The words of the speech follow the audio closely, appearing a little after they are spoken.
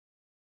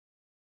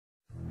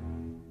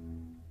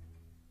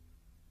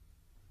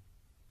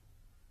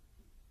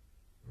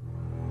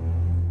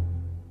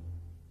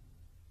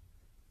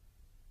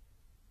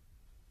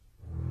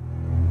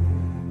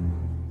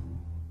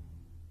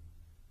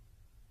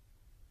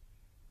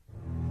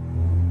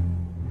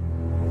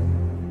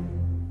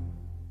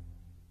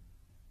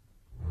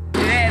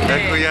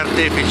gli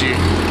artefici.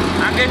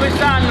 Anche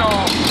quest'anno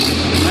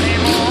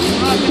faremo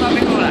un'ottima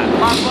figura.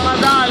 Babbo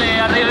Natale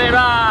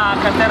arriverà a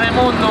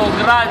Caterremondo,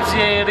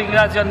 grazie,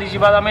 ringrazio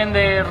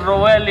anticipatamente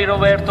Rovelli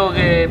Roberto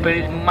che per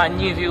il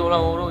magnifico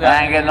lavoro che ha.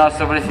 Anche il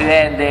nostro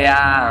presidente,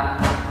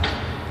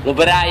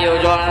 l'operaio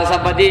Giovanni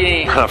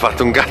Sabatini. Ha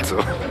fatto un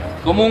cazzo.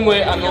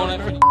 Comunque hanno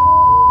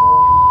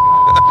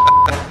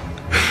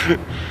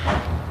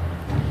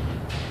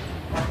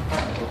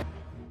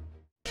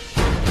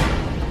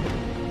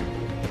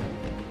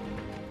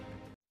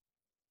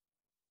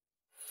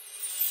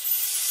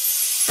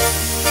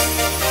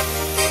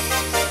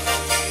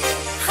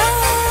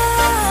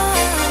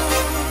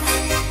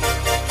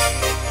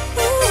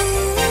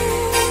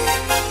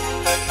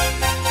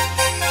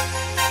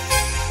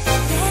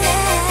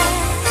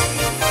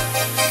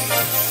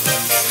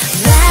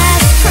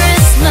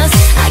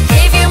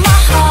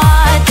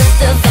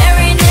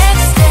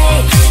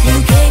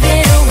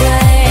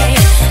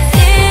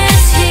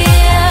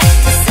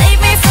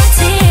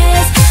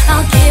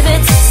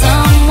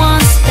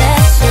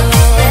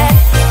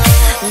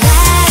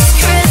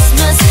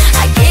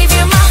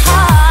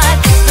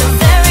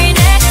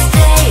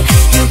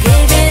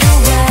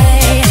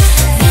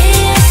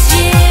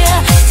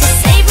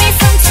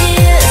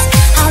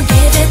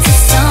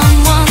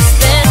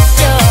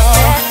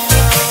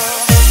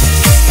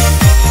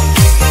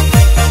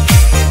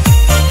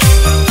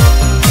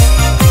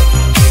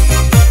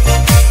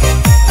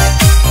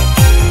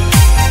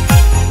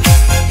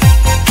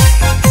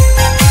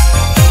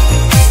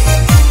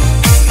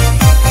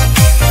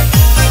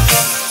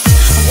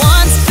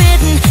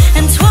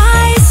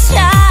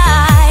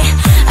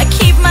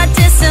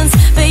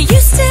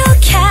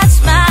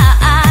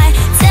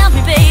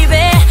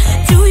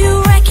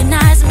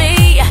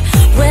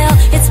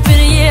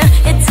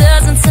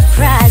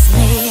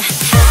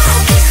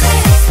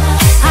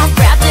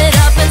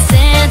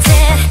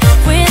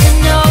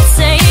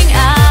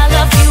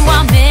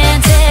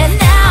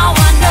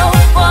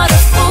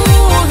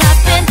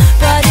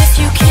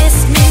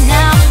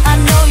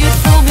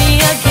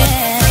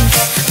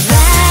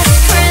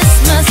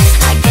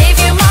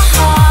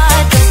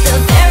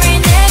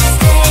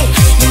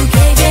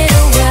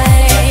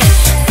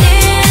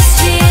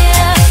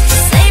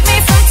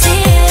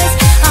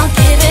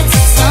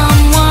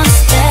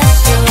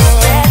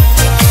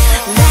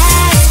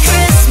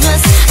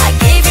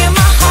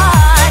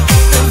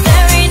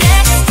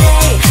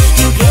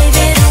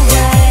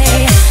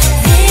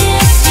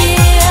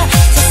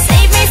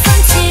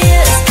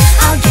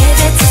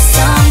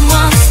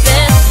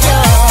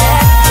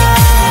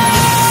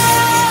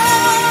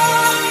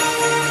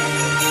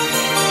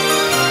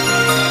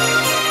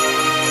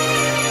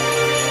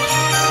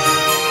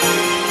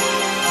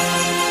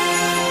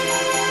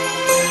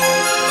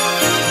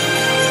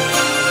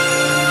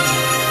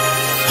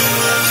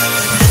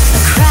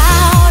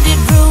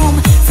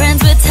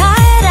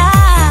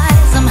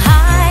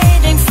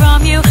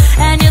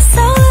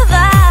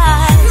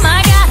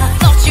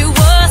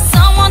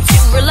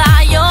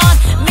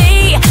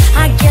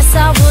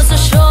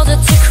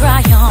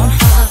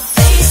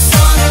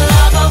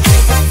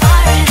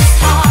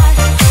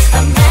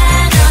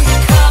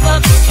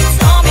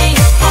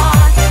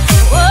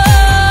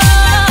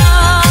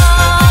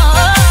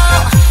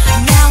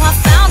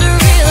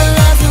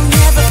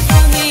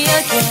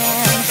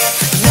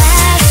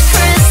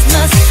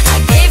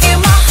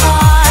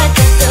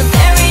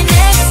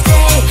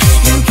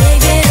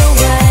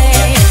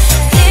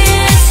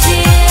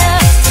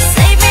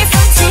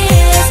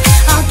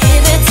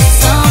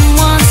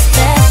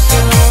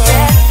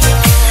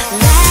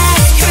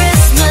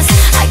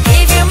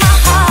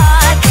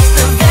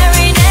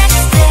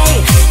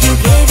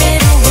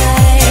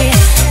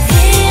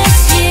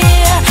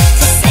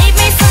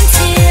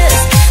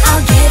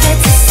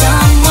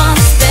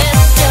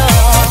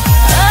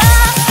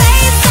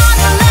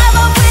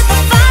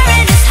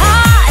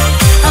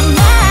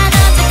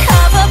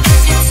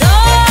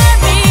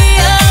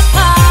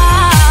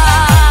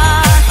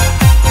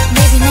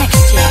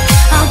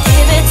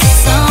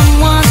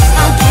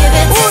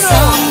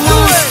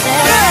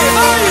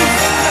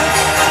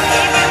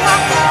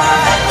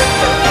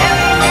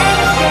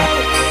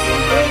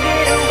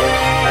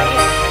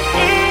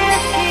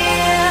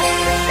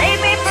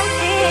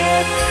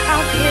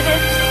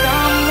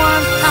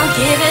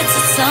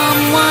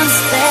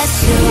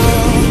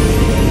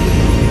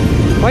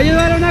Voglio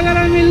dare una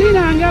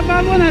caramellina anche a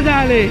Babbo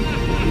Natale.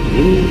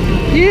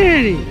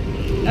 Vieni,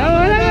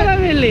 una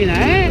caramellina,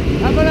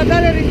 Babbo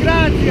Natale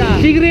ringrazia.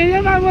 Ci credi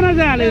a Babbo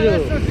Natale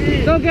tu?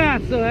 Sì. Sto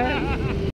cazzo,